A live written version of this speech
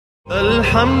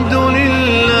الحمد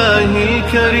لله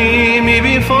الكريم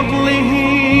بفضله،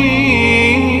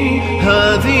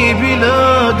 هذه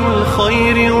بلاد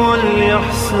الخير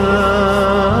والإحسان،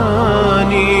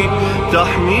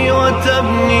 تحمي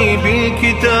وتبني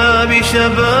بالكتاب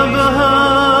شبابها،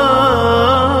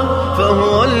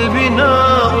 فهو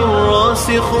البناء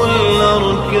الراسخ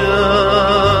الأركان،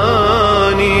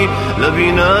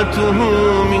 لبناته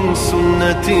من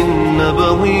سنة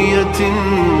نبوية،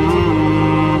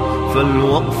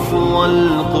 فالوقف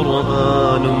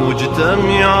والقرآن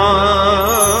مجتمعان.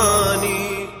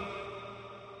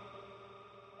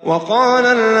 وقال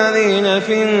الذين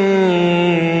في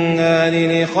النار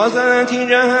لخزنة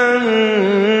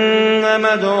جهنم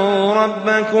ادعوا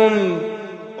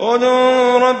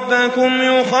ربكم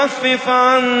يخفف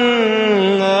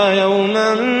عنا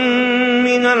يوما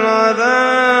من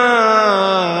العذاب.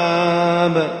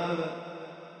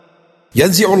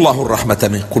 ينزع الله الرحمة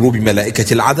من قلوب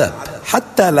ملائكة العذاب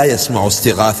حتى لا يسمع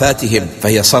استغاثاتهم،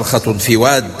 فهي صرخة في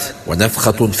واد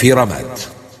ونفخة في رماد.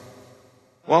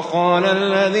 وقال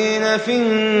الذين في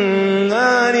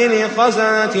النار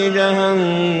لخزنة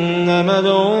جهنم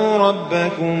ادعوا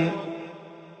ربكم.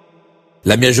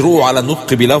 لم يجرؤوا على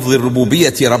النطق بلفظ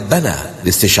الربوبية ربنا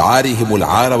لاستشعارهم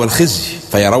العار والخزي،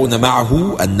 فيرون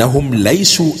معه أنهم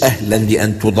ليسوا أهلا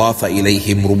لأن تضاف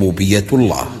إليهم ربوبية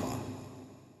الله.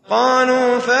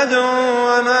 قالوا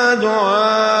فادعوا وما دعاء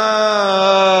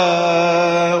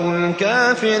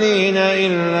الكافرين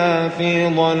إلا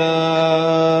في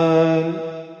ضلال.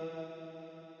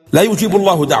 لا يجيب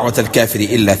الله دعوة الكافر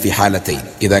إلا في حالتين: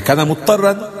 إذا كان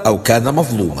مضطرا أو كان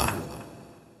مظلوما.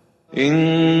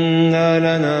 إنا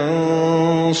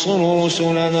لننصر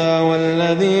رسلنا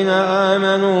والذين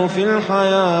آمنوا في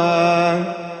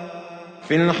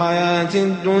الحياة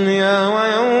الدنيا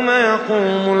ويوم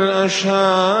يقوم الأشهاد.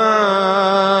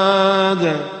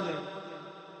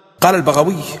 قال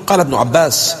البغوي قال ابن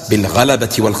عباس بالغلبة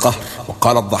والقهر،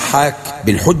 وقال الضحاك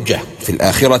بالحجة في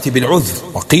الآخرة بالعذر،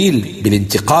 وقيل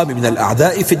بالانتقام من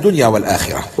الأعداء في الدنيا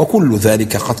والآخرة. وكل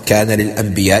ذلك قد كان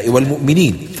للأنبياء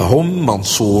والمؤمنين، فهم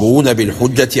منصورون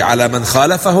بالحجة على من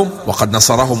خالفهم، وقد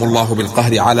نصرهم الله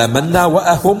بالقهر على من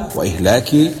ناوأهم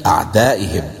وإهلاك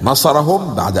أعدائهم.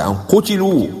 نصرهم بعد أن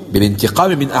قتلوا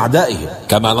بالانتقام من أعدائهم،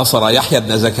 كما نصر يحيى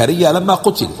بن زكريا لما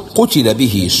قتل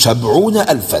به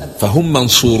 70,000، فهم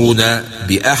منصورون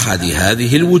بأحد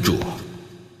هذه الوجوه.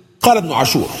 قال ابن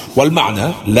عاشور: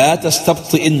 والمعنى لا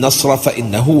تستبطئ النصر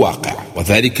فإنه واقع،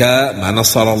 وذلك ما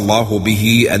نصر الله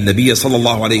به النبي صلى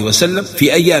الله عليه وسلم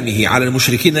في أيامه على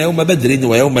المشركين يوم بدر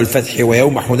ويوم الفتح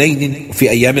ويوم حنين وفي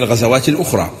أيام الغزوات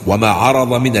الأخرى. وما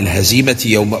عرض من الهزيمة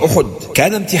يوم أحد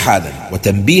كان امتحانا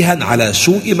وتنبيها على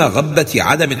سوء مغبة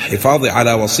عدم الحفاظ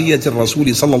على وصية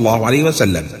الرسول صلى الله عليه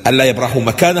وسلم ألا يبرحوا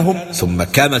مكانهم، ثم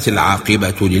كانت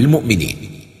العاقبة للمؤمنين.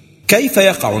 كيف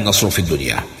يقع النصر في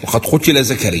الدنيا وقد قتل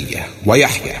زكريا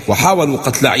ويحيى، وحاولوا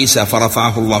قتل عيسى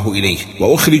فرفعه الله إليه،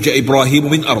 وأخرج إبراهيم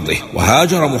من أرضه،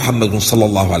 وهاجر محمد صلى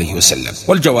الله عليه وسلم؟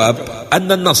 والجواب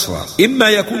أن النصر إما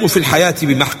يكون في الحياة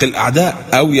بمحق الأعداء،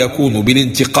 أو يكون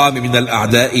بالانتقام من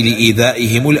الأعداء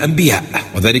لإيذائهم الأنبياء،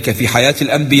 وذلك في حياة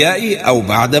الأنبياء أو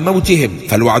بعد موتهم،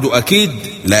 فالوعد أكيد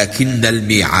لكن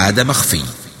الميعاد مخفي.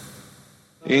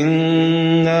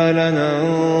 إنا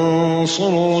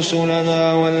لننصر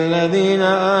رسلنا والذين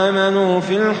آمنوا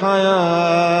في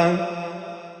الحياة.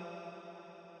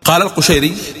 قال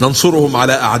القشيري: ننصرهم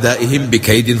على أعدائهم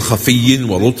بكيد خفي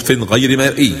ولطف غير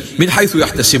مرئي، من حيث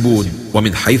يحتسبون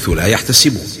ومن حيث لا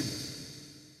يحتسبون.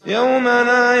 يوم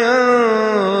لا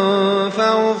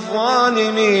ينفع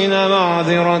الظالمين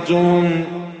معذرتهم.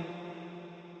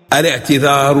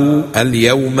 الاعتذار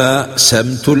اليوم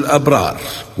سمت الأبرار،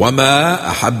 وما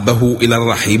أحبه إلى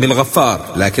الرحيم الغفار،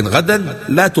 لكن غدا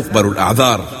لا تقبل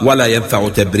الأعذار ولا ينفع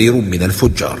تبرير من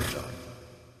الفجار.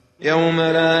 يوم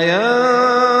لا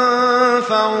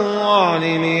ينفع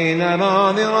الظالمين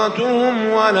معذرتهم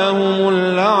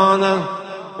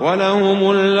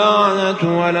ولهم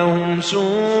اللعنة ولهم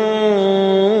سوء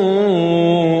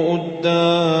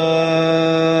الدار.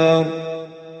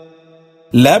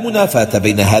 لا منافاة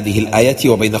بين هذه الآية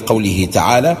وبين قوله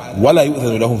تعالى: ولا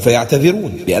يؤذن لهم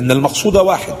فيعتذرون، لأن المقصود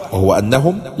واحد، وهو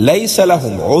أنهم ليس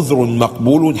لهم عذر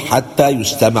مقبول حتى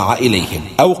يستمع إليهم،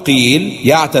 أو قيل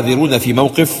يعتذرون في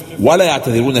موقف ولا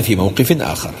يعتذرون في موقف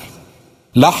آخر.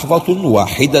 لحظة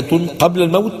واحدة قبل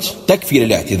الموت تكفي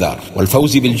للاعتذار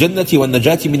والفوز بالجنة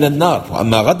والنجاة من النار،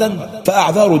 وأما غدا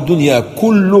فأعذار الدنيا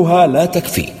كلها لا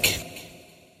تكفيك.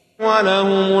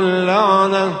 ولهم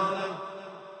اللعنة.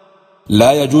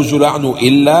 لا يجوز لعن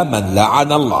إلا من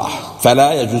لعن الله،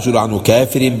 فلا يجوز لعن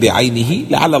كافر بعينه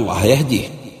لعل الله يهديه.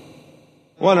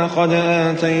 ولقد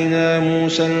آتينا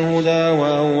موسى الهدى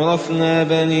وأورثنا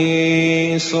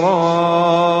بني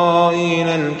إسرائيل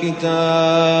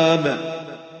الكتاب.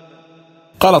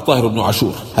 قال طاهر بن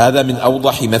عاشور: هذا من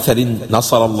أوضح مثل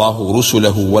نصر الله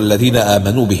رسله والذين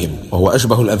آمنوا بهم، وهو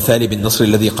أشبه الأمثال بالنصر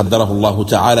الذي قدره الله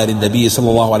تعالى للنبي صلى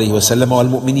الله عليه وسلم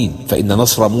والمؤمنين. فإن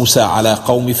نصر موسى على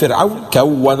قوم فرعون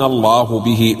كون الله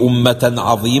به أمة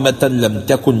عظيمة لم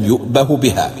تكن يؤبه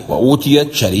بها،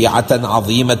 وأوتيت شريعة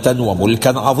عظيمة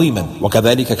وملكا عظيما.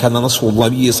 وكذلك كان نصر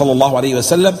النبي صلى الله عليه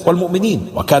وسلم والمؤمنين،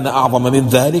 وكان أعظم من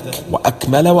ذلك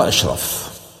وأكمل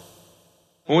وأشرف.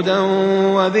 هدى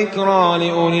وذكرى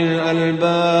لأولي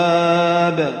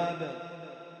الألباب.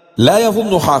 لا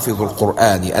يظن حافظ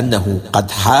القرآن أنه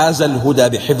قد حاز الهدى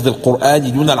بحفظ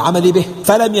القرآن دون العمل به،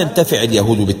 فلم ينتفع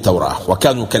اليهود بالتوراة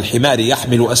وكانوا كالحمار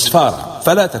يحمل أسفارا،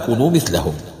 فلا تكونوا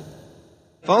مثلهم.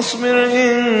 فاصبر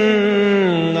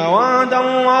إن وعد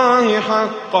الله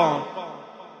حق.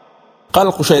 قال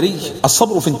القشيري: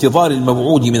 الصبر في انتظار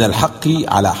الموعود من الحق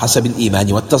على حسب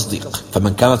الإيمان والتصديق،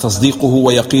 فمن كان تصديقه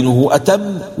ويقينه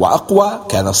أتم وأقوى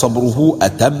كان صبره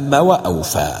أتم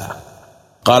وأوفى.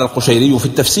 قال القشيري في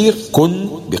التفسير: كن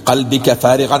بقلبك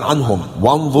فارغا عنهم،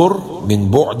 وانظر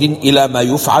من بعد إلى ما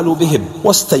يفعل بهم،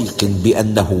 واستيقن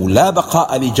بأنه لا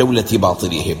بقاء لجولة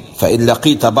باطلهم، فإن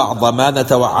لقيت بعض ما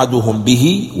نتوعدهم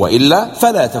به، وإلا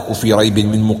فلا تك في ريب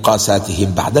من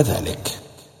مقاساتهم بعد ذلك.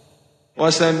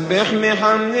 وسبح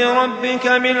بحمد ربك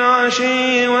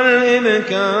بالعشي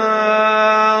والإبكار.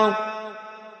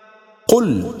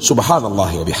 قل سبحان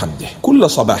الله وبحمده كل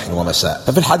صباح ومساء.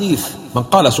 ففي الحديث: من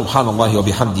قال سبحان الله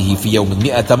وبحمده في يوم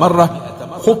 100 مرة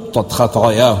خطت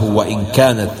خطاياه وإن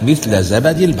كانت مثل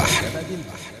زبد البحر.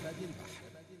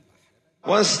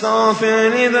 واستغفر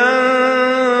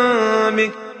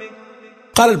لذنبك.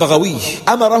 قال البغوي: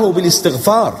 أمره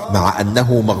بالاستغفار مع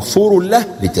أنه مغفور له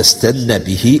لتستن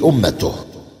به أمته.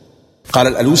 قال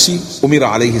الألوسي: أمر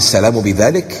عليه السلام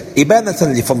بذلك إبانة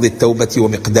لفضل التوبة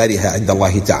ومقدارها عند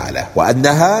الله تعالى،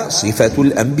 وأنها صفة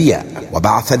الأنبياء،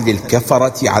 وبعثا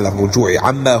للكفرة على الرجوع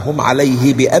عما هم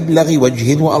عليه بأبلغ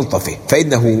وجه وألطفه،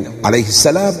 فإنه عليه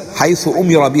السلام حيث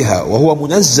أمر بها وهو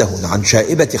منزه عن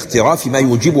شائبة اختراف ما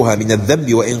يوجبها من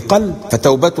الذنب وإن قل،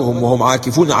 فتوبتهم وهم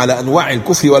عاكفون على أنواع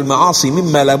الكفر والمعاصي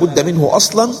مما لا بد منه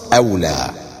أصلا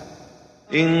أولى.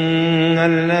 إن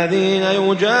الذين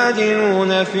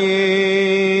يجادلون في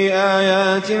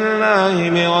آيات الله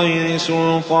بغير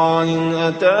سلطان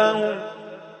أتاهم.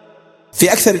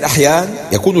 في أكثر الأحيان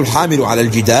يكون الحامل على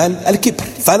الجدال الكبر،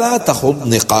 فلا تخض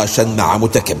نقاشا مع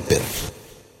متكبر.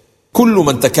 كل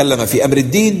من تكلم في أمر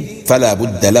الدين فلا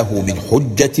بد له من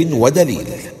حجة ودليل.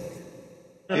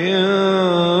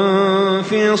 إن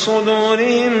في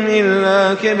صدورهم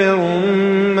إلا كبر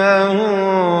ما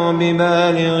هم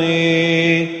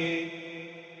ببالغيه.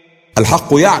 الحق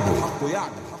يعلو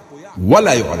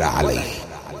ولا يعلى عليه.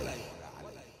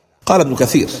 قال ابن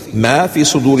كثير: ما في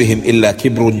صدورهم إلا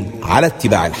كبر على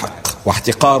اتباع الحق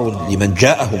واحتقار لمن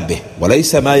جاءهم به،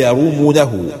 وليس ما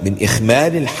يرومونه من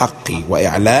إخمال الحق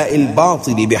وإعلاء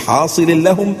الباطل بحاصل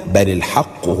لهم، بل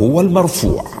الحق هو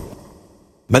المرفوع.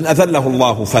 من أذله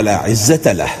الله فلا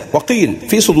عزة له. وقيل: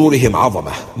 في صدورهم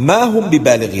عظمة، ما هم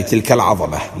ببالغ تلك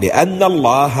العظمة لأن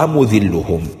الله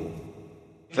مذلهم.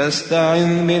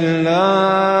 فاستعذ بالله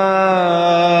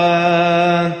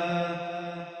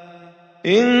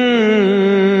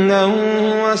إنه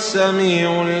هو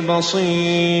السميع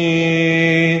البصير.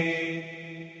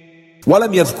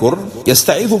 ولم يذكر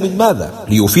يستعيذ من ماذا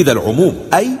ليفيد العموم،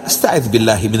 أي استعذ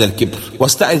بالله من الكبر،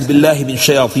 واستعذ بالله من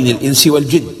شياطين الإنس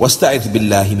والجن، واستعذ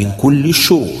بالله من كل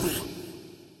الشرور.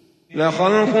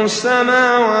 لخلق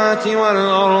السماوات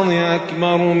والأرض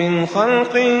أكبر من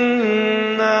خلق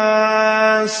الناس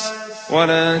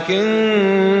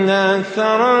ولكن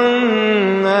أكثر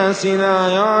الناس لا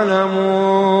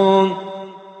يعلمون.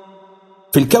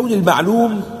 في الكون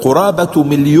المعلوم قرابة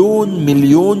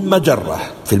مليون مجرة،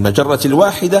 في المجرة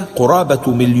الواحدة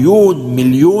قرابة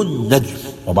مليون نجم،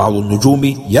 وبعض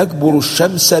النجوم يكبر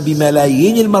الشمس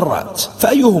بملايين المرات،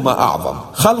 فأيهما أعظم،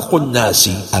 خلق الناس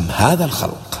أم هذا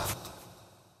الخلق؟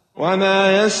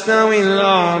 وما يستوي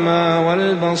الأعمى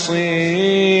والبصير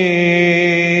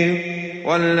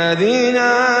والذين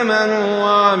آمنوا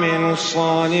وعملوا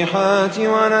الصالحات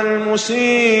ولا المسيء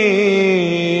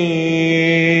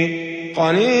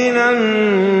قليلا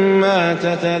ما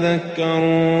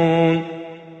تتذكرون.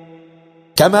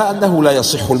 كما أنه لا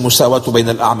يصح المساواة بين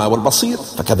الأعمى والبصير،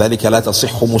 فكذلك لا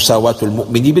تصح مساواة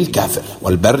المؤمن بالكافر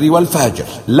والبر والفاجر،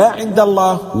 لا عند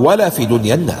الله ولا في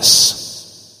دنيا الناس.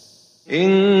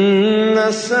 إن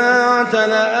الساعة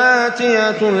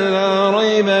لآتية لا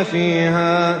ريب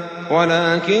فيها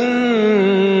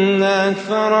ولكن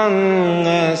أكثر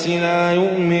الناس لا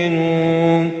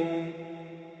يؤمنون.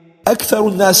 أكثر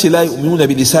الناس لا يؤمنون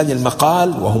بلسان المقال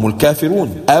وهم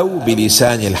الكافرون، أو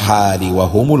بلسان الحال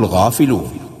وهم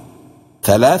الغافلون.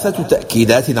 3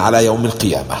 تأكيدات على يوم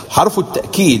القيامة. حرف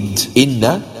التأكيد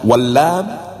إن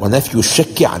واللام ونفي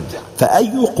الشك عنه.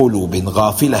 فأي قلوب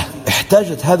غافلة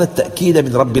احتاجت هذا التأكيد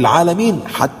من رب العالمين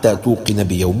حتى توقن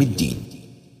بيوم الدين.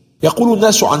 يقول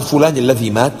الناس عن فلان الذي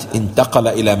مات انتقل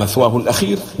إلى مثواه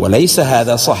الأخير، وليس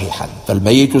هذا صحيحا،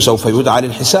 فالميت سوف يدعى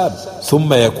للحساب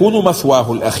ثم يكون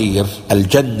مثواه الأخير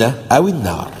الجنة أو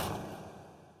النار.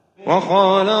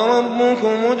 وقال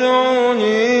ربكم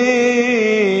ادعوني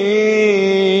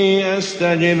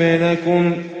أستجب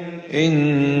لكم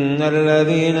إن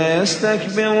الذين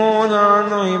يستكبرون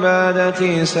عن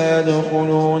عبادتي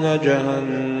سيدخلون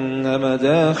جهنم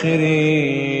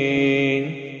داخرين.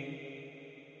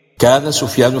 كان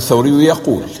سفيان الثوري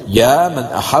يقول: يا من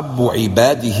أحب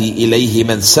عباده إليه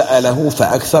من سأله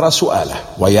فأكثر سؤاله،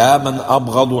 ويا من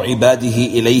أبغض عباده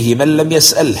إليه من لم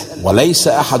يسأله، وليس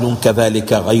أحد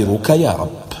كذلك غيرك يا رب.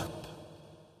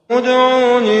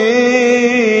 ادعوني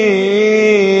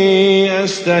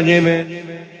أستجب.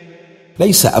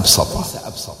 ليس أبسط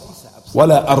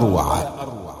ولا أروع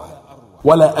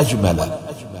ولا أجمل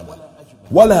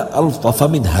ولا ألطف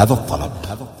من هذا الطلب.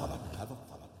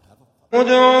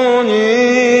 ادعوني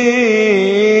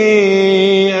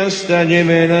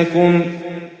أستجب لكم.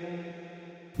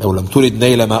 لو لم ترد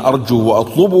نيل ما أرجو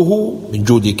وأطلبه من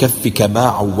جود كفك ما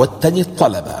عودتني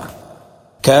الطلب.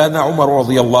 كان عمر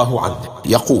رضي الله عنه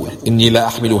يقول: إني لا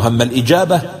أحمل هم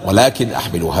الإجابة ولكن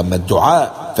أحمل هم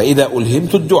الدعاء، فإذا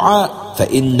ألهمت الدعاء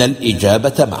فإن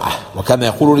الإجابة معه. وكما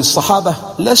يقول للصحابة: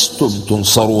 لستم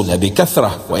تنصرون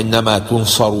بكثرة وإنما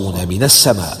تنصرون من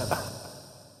السماء.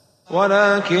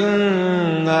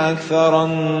 ولكن أكثر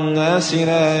الناس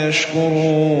لا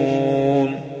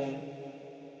يشكرون.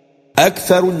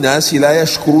 أكثر الناس لا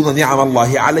يشكرون نعم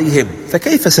الله عليهم،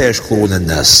 فكيف سيشكرون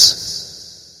الناس؟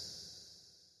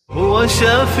 هو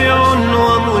شافع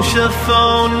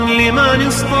ومشفع لمن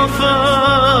اصطفى،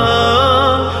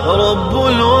 رب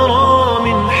الورى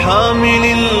من حامل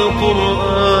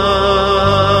القرآن،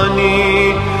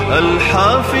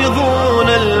 الحافظون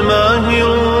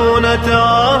الماهرون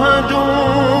تعاهدوا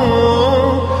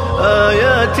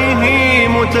آياته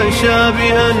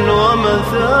متشابها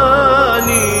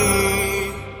ومثاني.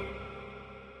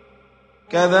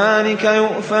 كذلك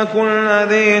يؤفك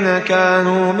الذين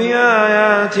كانوا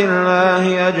بآيات الله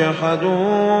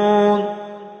يجحدون.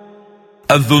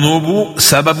 الذنوب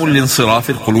سبب لانصراف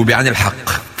القلوب عن الحق،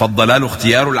 فالضلال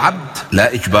اختيار العبد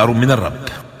لا إجبار من الرب.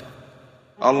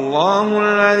 الله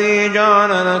الذي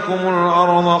جعل لكم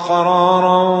الأرض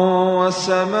قرارا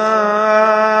والسماء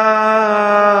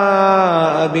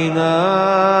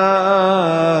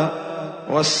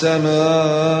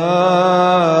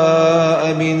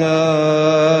بناء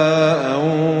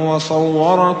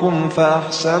وصوركم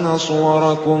فأحسن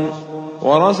صوركم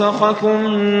ورزقكم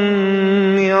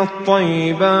من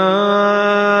الطيبات،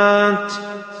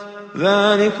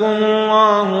 ذلكم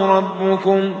الله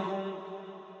ربكم.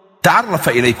 تعرف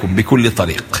إليكم بكل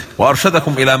طريق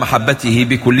وأرشدكم إلى محبته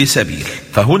بكل سبيل.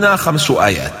 فهنا 5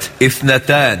 آيات،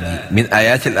 2 من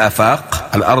آيات الآفاق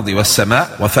الأرض والسماء،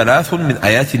 و3 من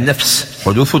آيات النفس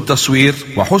حدوث التصوير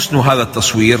وحسن هذا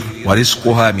التصوير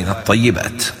ورزقها من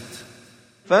الطيبات.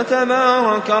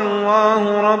 فتبارك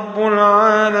الله رب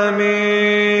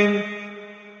العالمين.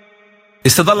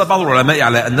 استدل بعض العلماء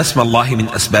على أن اسم الله من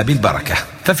أسباب البركة،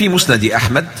 ففي مسند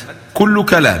أحمد: كل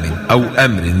كلام أو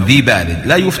أمر ذي بال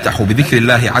لا يفتح بذكر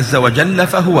الله عز وجل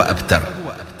فهو أبتر،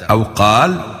 أو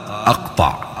قال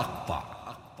أقطع.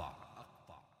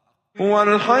 هو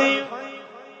الحي،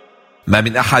 ما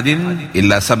من أحد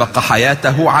إلا سبق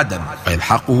حياته عدم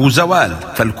ويلحقه زوال،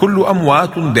 فالكل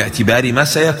أموات باعتبار ما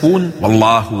سيكون،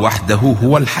 والله وحده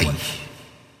هو الحي.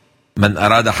 من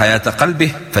أراد حياة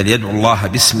قلبه فليدعو الله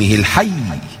باسمه الحي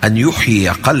أن يحيي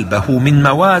قلبه من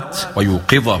موات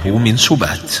ويوقظه من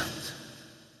سبات.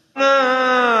 لا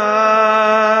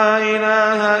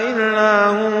إله إلا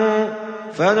هو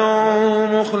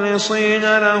فادعوه مخلصين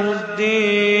له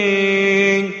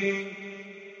الدين.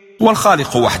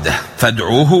 والخالق وحده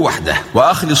فادعوه وحده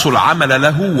وأخلصوا العمل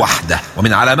له وحده.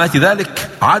 ومن علامات ذلك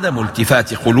عدم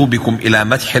التفات قلوبكم إلى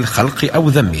مدح الخلق أو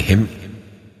ذمهم.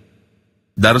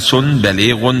 درس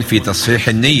بليغ في تصحيح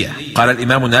النية. قال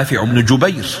الإمام نافع بن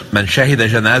جبير: من شهد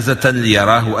جنازة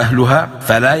ليراه أهلها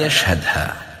فلا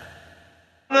يشهدها.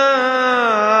 لا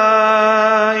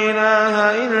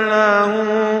إله إلا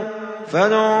هو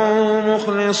فادعوه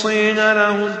مخلصين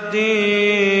له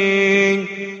الدين.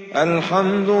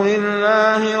 الحمد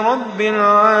لله رب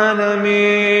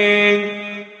العالمين.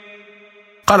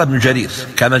 قال ابن جرير: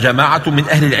 كان جماعة من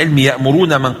أهل العلم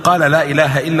يأمرون من قال لا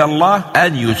إله إلا الله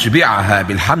أن يتبعها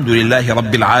بالحمد لله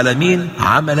رب العالمين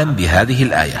عملا بهذه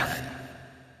الآية.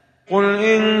 قل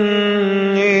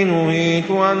إني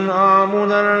نهيت أن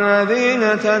أعبد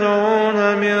الذين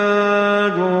تدعون من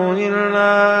دون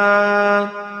الله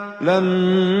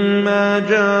لما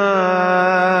جاءني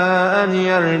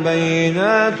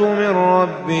البينات من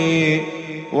ربي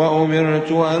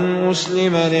وأمرت أن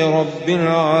أسلم لرب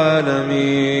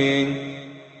العالمين.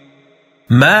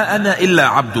 ما أنا إلا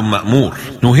عبد مأمور،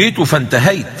 نهيت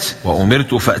فانتهيت،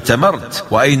 وأمرت فأتمرت،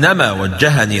 وأينما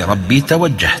وجهني ربي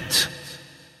توجهت.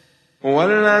 هو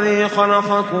الذي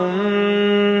خلقكم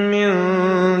من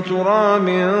تراب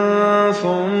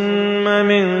ثم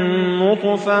من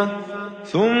نطفة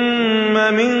ثم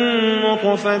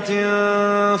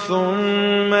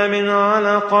من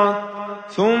علقة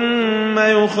ثم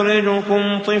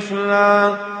يخرجكم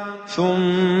طفلا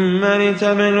ثم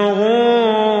لتبلغوا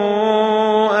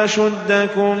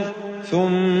أشدكم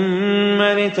ثم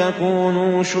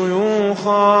لتكونوا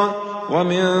شيوخا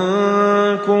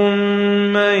ومنكم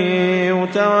من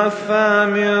يتوفى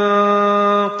من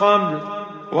قبل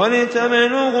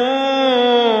ولتبلغوا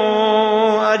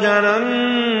أجلا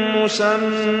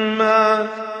مسمى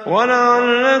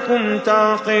ولعلكم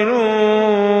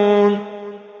تعقلون.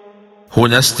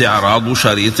 هنا استعراض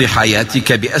شريط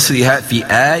حياتك بأسرها في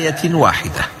آية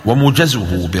واحدة،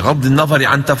 وموجزه بغض النظر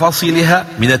عن تفاصيلها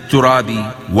من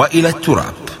التراب وإلى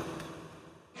التراب.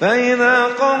 فإذا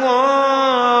قضى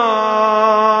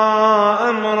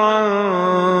أمرا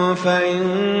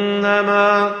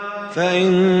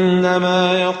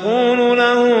فإنما يقول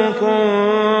له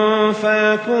كن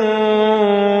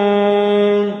فيكون.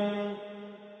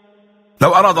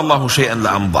 لو أراد الله شيئا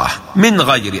لأمضاه من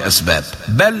غير أسباب،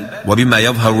 بل وبما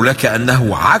يظهر لك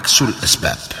أنه عكس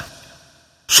الأسباب.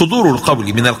 صدور القول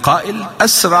من القائل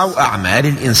أسرع أعمال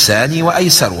الإنسان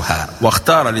وأيسرها،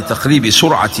 واختار لتقريب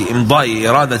سرعة إمضاء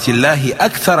إرادة الله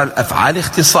أكثر الأفعال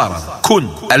اختصارا، كن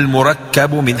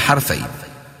المركب من حرفين.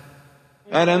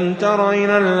 ألم تر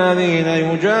إلى الذين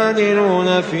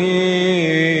يجادلون في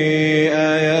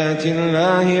آيات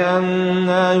الله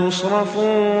أنى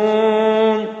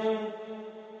يصرفون.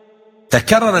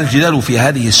 تكرر الجدال في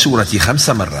هذه السورة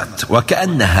 5 مرات،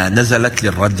 وكأنها نزلت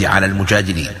للرد على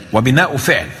المجادلين، وبناء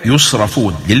فعل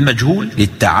يصرفون للمجهول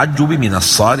للتعجب من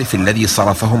الصارف الذي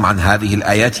صرفهم عن هذه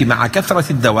الآيات مع كثرة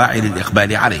الدواعي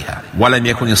للإقبال عليها، ولم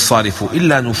يكن الصارف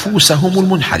إلا نفوسهم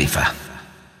المنحرفة.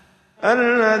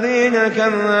 الذين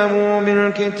كذبوا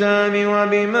بالكتاب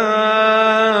وبما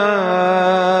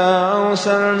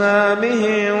أرسلنا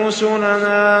به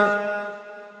رسلنا.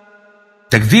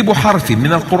 تكذيب حرف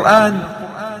من القرآن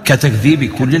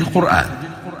كتكذيب كل القرآن.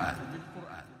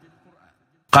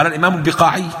 قال الإمام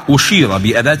البقاعي: أشير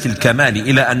بأداة الكمال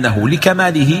إلى أنه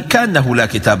لكماله كأنه لا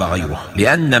كتاب غيره،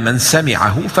 لأن من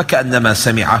سمعه فكأنما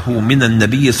سمعه من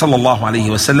النبي صلى الله عليه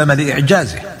وسلم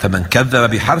لإعجازه، فمن كذب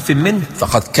بحرف منه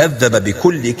فقد كذب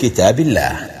بكل كتاب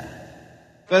الله.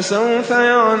 فسوف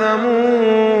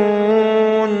يعلمون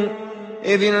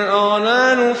إذ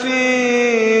الأغلال في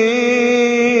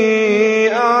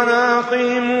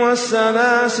أعناقهم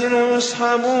والسلاسل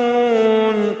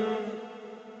يسحبون.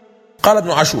 قال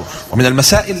ابن عاشور: ومن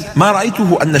المسائل ما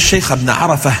رأيته أن الشيخ ابن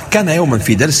عرفة كان يوما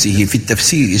في درسه في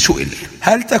التفسير سئل: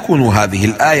 هل تكون هذه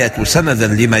الآية سندا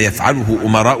لما يفعله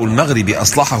أمراء المغرب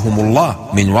أصلحهم الله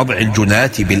من وضع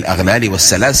الجنات بالأغلال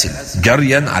والسلاسل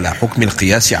جريا على حكم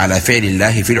القياس على فعل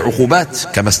الله في العقوبات،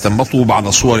 كما استنبطوا بعض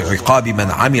صور عقاب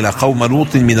من عمل قوم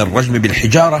لوط من الرجم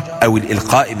بالحجارة أو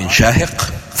الإلقاء من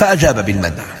شاهق؟ فأجاب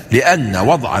بالمنع، لأن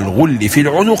وضع الغل في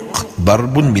العنق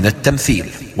ضرب من التمثيل،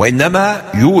 وإنما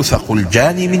يوثق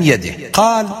الجاني من يده.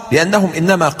 قال: لأنهم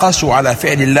إنما قاسوا على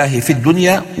فعل الله في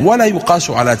الدنيا ولا يقاس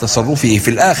على تصرفه في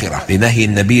الآخرة، لنهي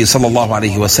النبي صلى الله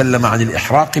عليه وسلم عن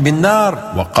الإحراق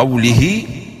بالنار، وقوله: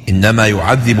 إنما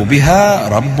يعذب بها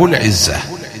رب العزة.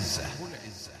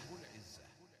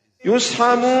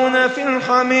 يسحبون في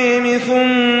الحميم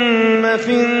ثم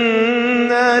في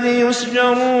النار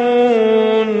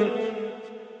يسجرون.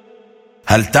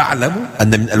 هل تعلم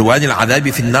أن من ألوان العذاب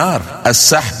في النار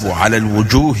السحب على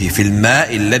الوجوه في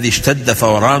الماء الذي اشتد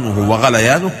فورانه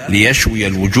وغليانه ليشوي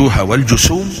الوجوه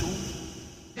والجسوم؟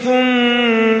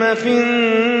 ثم في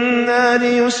النار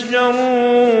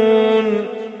يسجرون.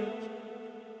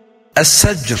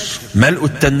 السجر ملء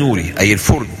التنور أي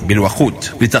الفرن بالوقود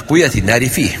لتقوية النار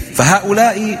فيه،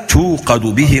 فهؤلاء توقد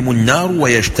بهم النار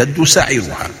ويشتد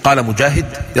سعيرها. قال مجاهد: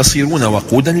 يصيرون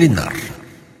وقودا للنار.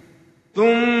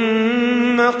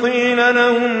 ثم ثم قيل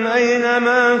لهم أين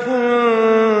ما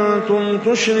كنتم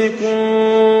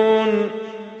تشركون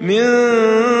من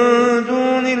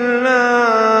دون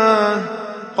الله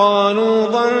قالوا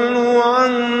ضلوا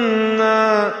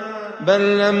عنا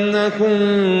بل لم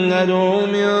نكن ندعو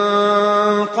من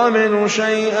قبل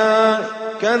شيئا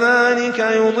كذلك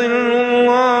يضل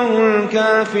الله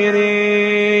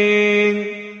الكافرين.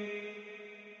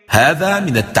 هذا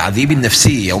من التعذيب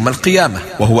النفسي يوم القيامة،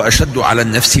 وهو أشد على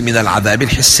النفس من العذاب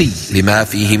الحسي لما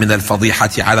فيه من الفضيحة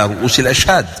على رؤوس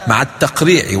الأشهاد، مع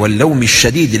التقريع واللوم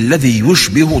الشديد الذي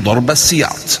يشبه ضرب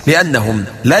السياط، لأنهم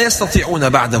لا يستطيعون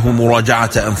بعده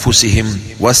مراجعة أنفسهم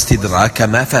واستدراك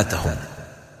ما فاتهم.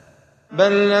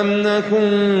 بل لم نكن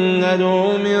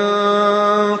ندعو من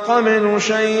قبل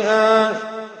شيئا.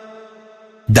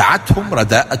 دعتهم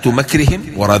رداءة مكرهم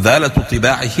ورذالة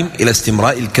طباعهم إلى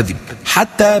استمراء الكذب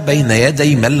حتى بين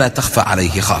يدي من لا تخفى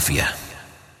عليه خافية.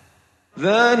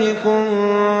 ذلكم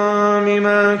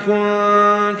بما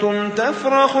كنتم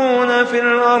تفرحون في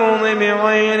الأرض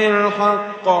بغير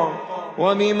الحق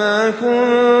وبما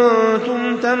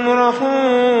كنتم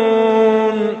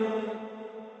تمرحون.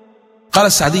 قال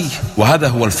السعدي: وهذا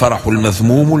هو الفرح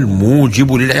المذموم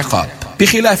الموجب للعقاب،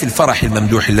 بخلاف الفرح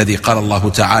الممدوح الذي قال الله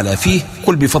تعالى فيه: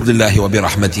 قل بفضل الله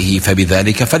وبرحمته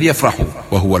فبذلك فليفرحوا،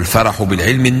 وهو الفرح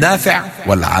بالعلم النافع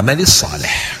والعمل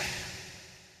الصالح.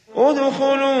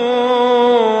 ادخلوا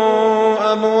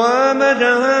أبواب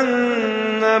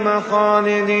جهنم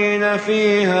خالدين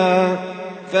فيها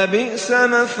فبئس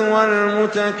مثوى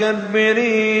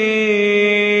المتكبرين.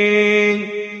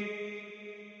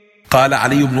 قال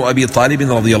علي بن أبي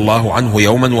طالب رضي الله عنه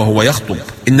يوما وهو يخطب: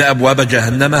 إن أبواب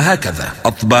جهنم هكذا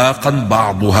أطباقا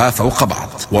بعضها فوق بعض،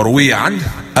 وروي عنه: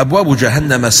 أبواب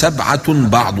جهنم 7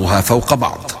 بعضها فوق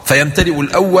بعض، فيمتلئ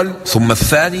الأول ثم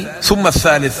الثاني ثم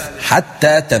الثالث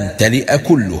حتى تمتلئ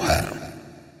كلها.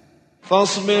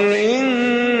 فاصبر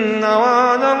إن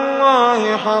وعد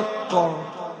الله حق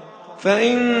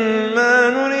فإما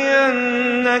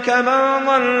نرينك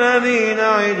بعض الذي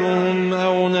نعدهم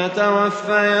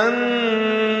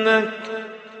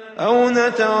أو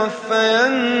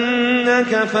نتوفينك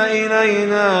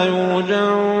فإلينا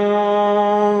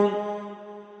يرجعون.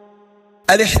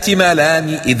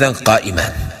 الاحتمالان إذن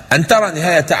قائمان: أن ترى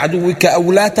نهاية عدوك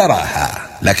أو لا تراها،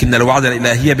 لكن الوعد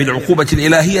الإلهي بالعقوبة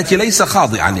الإلهية ليس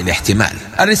خاضعا للاحتمال.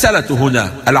 الرسالة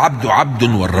هنا: العبد عبد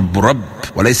والرب رب،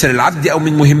 وليس للعبد أو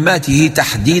من مهماته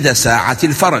تحديد ساعة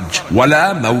الفرج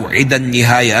ولا موعد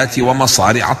النهايات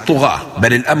ومصارع الطغاة،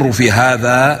 بل الأمر في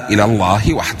هذا إلى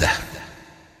الله وحده.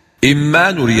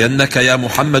 إما نرينك يا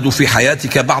محمد في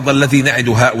حياتك بعض الذي نعد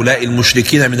هؤلاء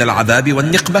المشركين من العذاب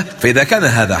والنقمة، فإذا كان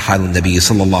هذا حال النبي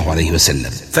صلى الله عليه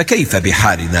وسلم فكيف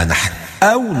بحالنا نحن؟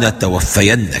 أو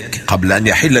نتوفينك قبل أن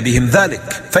يحل بهم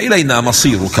ذلك، فإلينا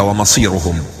مصيرك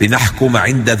ومصيرهم، لنحكم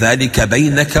عند ذلك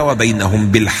بينك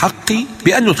وبينهم بالحق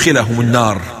بأن ندخلهم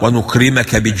النار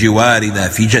ونكرمك بجوارنا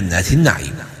في جنات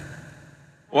النعيم.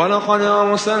 ولقد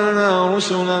أرسلنا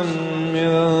رسلا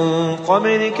من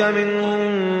قبلك منهم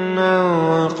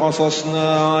من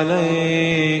قصصنا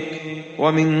عليك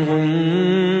ومنهم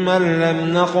من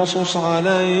لم نقصص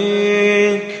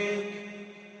عليك.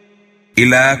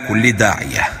 إلى كل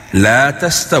داعية: لا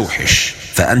تستوحش،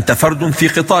 فأنت فرد في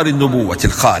قطار النبوة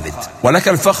الخالد، ولك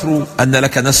الفخر أن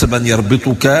لك نسبا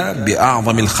يربطك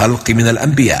بأعظم الخلق من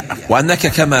الأنبياء، وأنك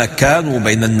كما كانوا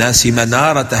بين الناس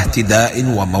منارة اهتداء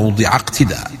وموضع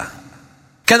اقتداء.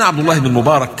 كان عبد الله بن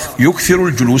المبارك يكثر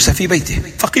الجلوس في بيته،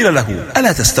 فقيل له: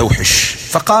 ألا تستوحش؟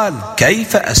 فقال: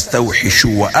 كيف أستوحش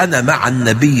وأنا مع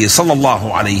النبي صلى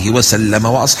الله عليه وسلم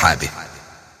وأصحابه؟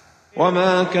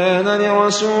 وما كان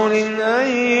لرسول أن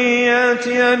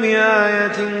يأتي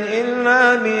بآية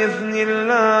إلا بإذن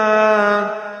الله.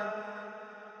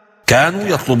 كانوا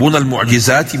يطلبون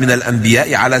المعجزات من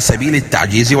الأنبياء على سبيل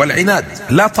التعجيز والعناد،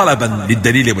 لا طلبا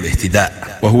للدليل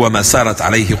والاهتداء، وهو ما سارت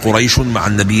عليه قريش مع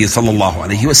النبي صلى الله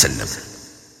عليه وسلم.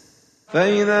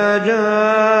 فإذا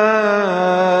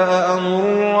جاء أمر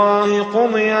الله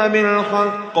قضي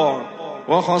بالحق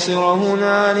وخسر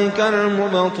هنالك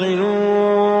المبطلون.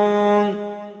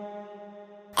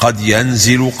 قد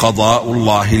ينزل قضاء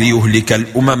الله ليهلك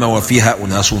الأمم وفيها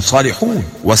أناس صالحون،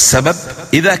 والسبب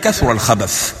إذا كثر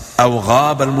الخبث أو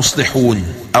غاب المصلحون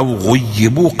أو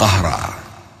غيبوا قهرا.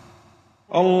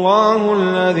 الله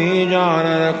الذي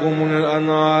جعل لكم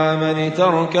الأنعام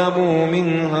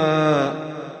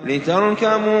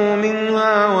لتركبوا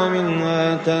منها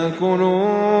ومنها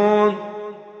تأكلون.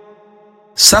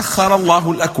 سخر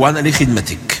الله الأكوان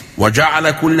لخدمتك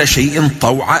وجعل كل شيء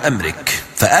طوع أمرك،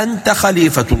 فأنت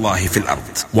خليفة الله في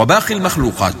الأرض، وباقي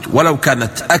المخلوقات ولو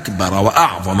كانت أكبر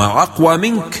وأعظم وأقوى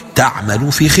منك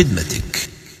تعمل في خدمتك.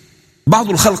 بعض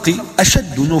الخلق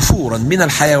أشد نفورا من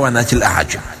الحيوانات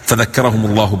الأعاجم، فذكرهم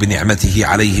الله بنعمته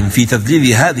عليهم في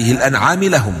تذليل هذه الأنعام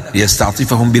لهم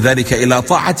ليستعطفهم بذلك إلى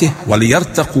طاعته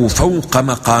وليرتقوا فوق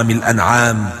مقام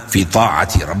الأنعام في طاعة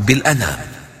رب الأنام.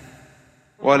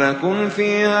 ولكم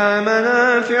فيها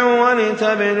منافع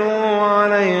ولتبلغوا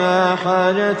عليها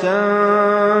حاجة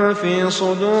في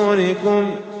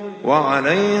صدوركم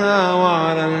وعليها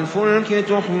وعلى الفلك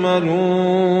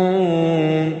تحملون.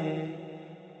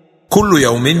 كل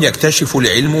يوم يكتشف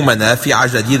العلم منافع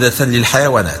جديدة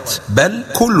للحيوانات، بل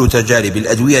كل تجارب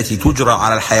الأدوية تجرى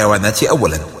على الحيوانات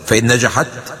أولا، فإن نجحت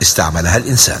استعملها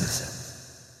الإنسان.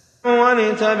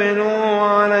 ولتبلغوا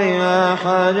عليها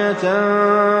حاجة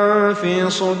في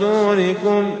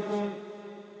صدوركم.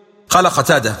 قال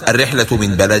قتادة: الرحلة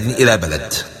من بلد إلى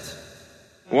بلد.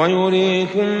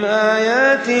 ويريكم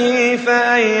آياته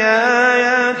فأي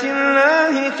آيات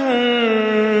الله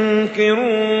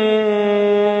تنكرون.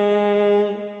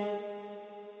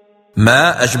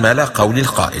 ما أجمل قول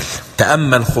القائل: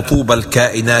 تأمل خطوب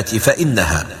الكائنات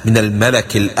فإنها من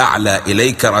الملك الأعلى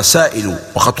إليك رسائل،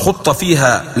 وقد خط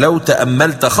فيها لو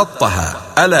تأملت خطها،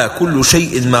 ألا كل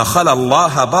شيء ما خلا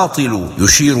الله باطل،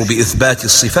 يشير بإثبات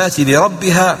الصفات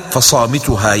لربها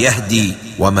فصامتها يهدي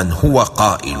ومن هو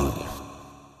قائل.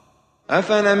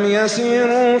 أفلم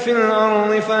يسيروا في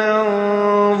الأرض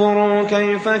فينظروا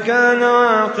كيف كان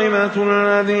عاقبة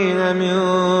الذين من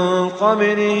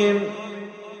قبلهم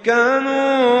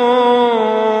كانوا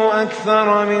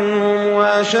أكثر منهم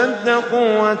وأشد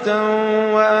قوة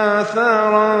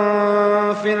وآثارا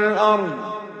في الأرض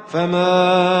فما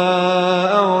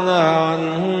أغنى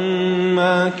عنهم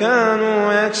ما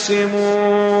كانوا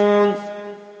يكسبون.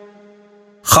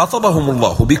 خاطبهم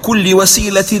الله بكل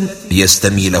وسيلة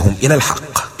ليستميلهم إلى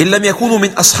الحق. إن لم يكونوا من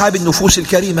أصحاب النفوس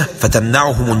الكريمة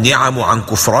فتمنعهم النعم عن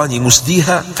كفران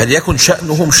مسديها، فليكن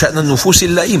شأنهم شأن النفوس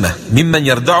اللئيمة ممن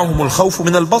يردعهم الخوف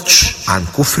من البطش عن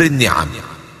كفر النعم.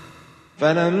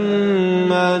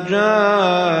 فلما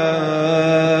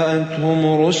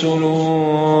جاءتهم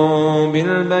رسلهم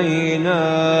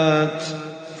بالبينات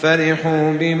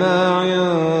فرحوا بما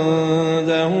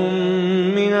عندهم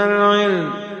من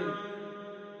العلم.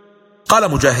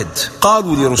 قال مجاهد: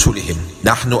 قالوا لرسلهم: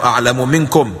 نحن أعلم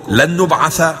منكم، لن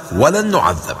نبعث ولن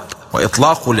نعذب.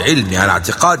 وإطلاق العلم على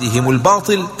اعتقادهم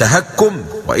الباطل تهكم،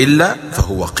 وإلا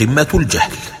فهو قمة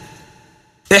الجهل.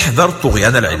 احذر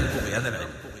طغيان العلم.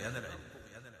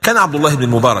 كان عبد الله بن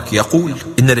المبارك يقول: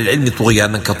 إن للعلم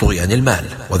طغيانا كطغيان المال،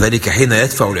 وذلك حين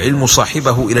يدفع العلم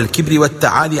صاحبه إلى الكبر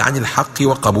والتعالي عن الحق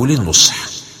وقبول النصح.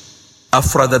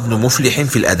 أفرد ابن مفلح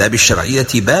في الآداب الشرعية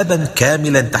بابا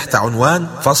كاملا تحت عنوان: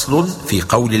 فصل في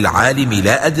قول العالم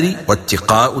لا أدري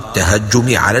واتقاء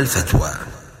التهجم على الفتوى.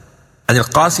 عن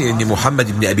القاسم بن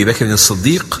محمد بن أبي بكر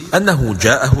الصديق أنه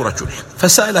جاءه رجل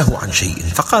فسأله عن شيء،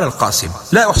 فقال القاسم: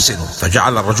 لا أحسنه.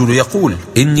 فجعل الرجل يقول: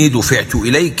 إني دفعت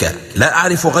إليك لا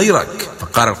أعرف غيرك.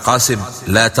 فقال القاسم: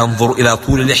 لا تنظر إلى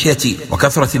طول لحيتي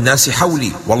وكثرة الناس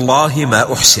حولي، والله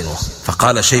ما أحسنه.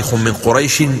 فقال شيخ من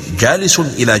قريش جالس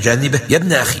إلى جانبه: يا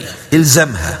ابن أخي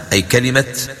إلزمها، أي كلمة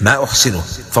ما أحسنه،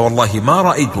 فوالله ما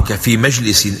رأيتك في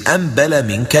مجلس أنبل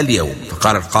منك اليوم.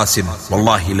 فقال القاسم: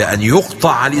 والله لأن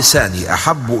يقطع لساني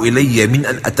أحب إلي من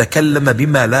أن أتكلم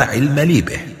بما لا علم لي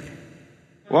به.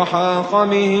 وحاق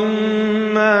بهم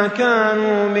ما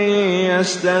كانوا به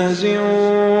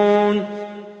يستهزئون.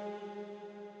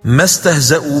 ما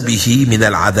استهزأوا به من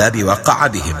العذاب وقع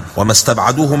بهم، وما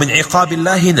استبعدوه من عقاب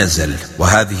الله نزل،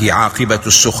 وهذه عاقبة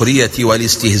السخرية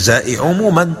والاستهزاء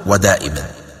عموما ودائما.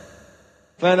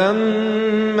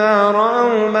 فلما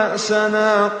رأوا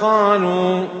بأسنا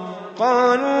قالوا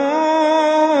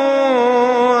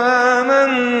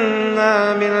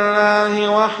آمنا بالله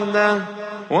وحده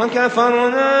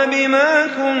وكفرنا بما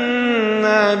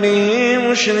كنا به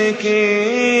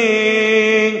مشركين.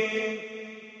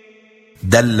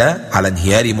 دل على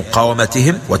انهيار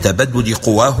مقاومتهم وتبدد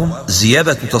قواهم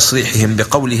زيادة تصريحهم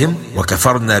بقولهم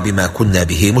وكفرنا بما كنا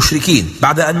به مشركين،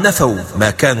 بعد أن نفوا ما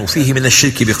كانوا فيه من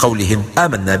الشرك بقولهم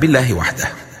آمنا بالله وحده.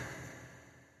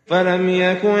 فلم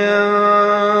يك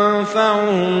ينفعهم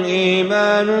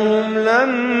إيمانهم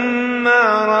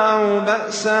لما رأوا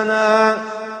بأسنا.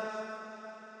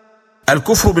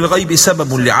 الكفر بالغيب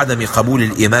سبب لعدم قبول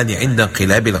الإيمان عند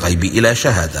انقلاب الغيب إلى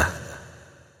شهادة.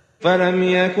 فلم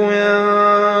يك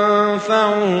ينفعهم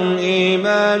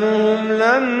إيمانهم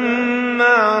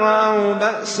لما رأوا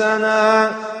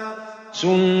بأسنا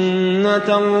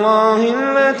سنة الله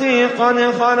التي قد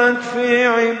خلت في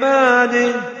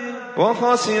عباده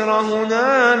وخسر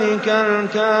هنالك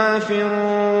الكافرون.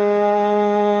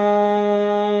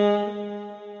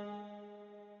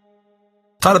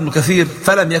 قال ابن كثير: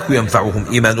 فلم يكن ينفعهم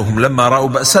إيمانهم لما رأوا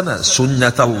بأسنا،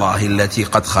 سنة الله التي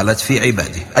قد خلت في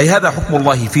عباده. أي هذا حكم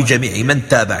الله في جميع من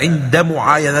تاب عند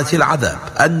معاينة العذاب،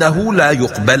 أنه لا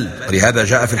يقبل. ولهذا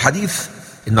جاء في الحديث: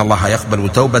 إن الله يقبل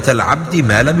توبة العبد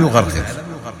ما لم يغرغر.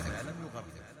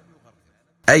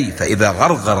 أي فإذا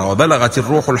غرغر وبلغت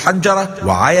الروح الحنجرة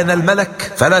وعاين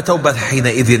الملك فلا توبة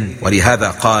حينئذ. ولهذا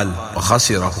قال: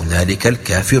 وخسر هنالك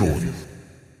الكافرون.